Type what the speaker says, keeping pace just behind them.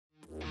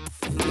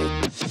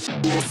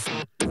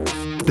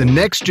The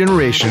next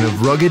generation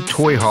of rugged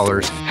toy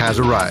haulers has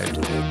arrived.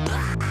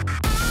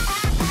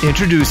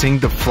 Introducing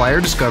the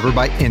Flyer Discover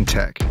by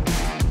inTech.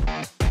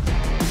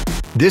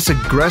 This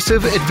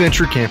aggressive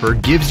adventure camper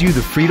gives you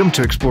the freedom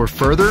to explore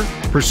further,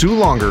 pursue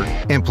longer,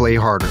 and play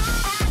harder.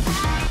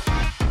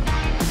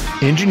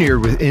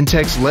 Engineered with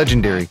inTech's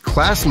legendary,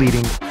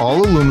 class-leading,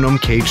 all-aluminum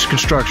cage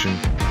construction,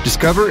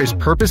 Discover is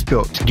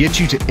purpose-built to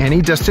get you to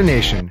any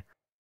destination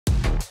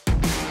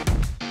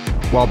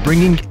while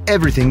bringing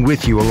everything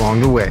with you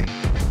along the way.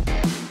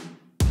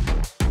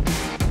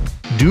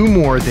 Do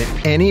more than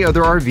any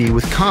other RV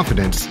with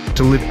confidence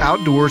to live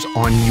outdoors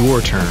on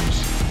your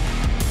terms.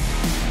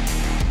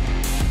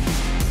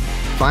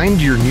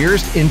 Find your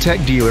nearest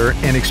inTech dealer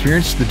and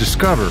experience the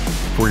Discover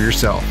for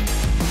yourself.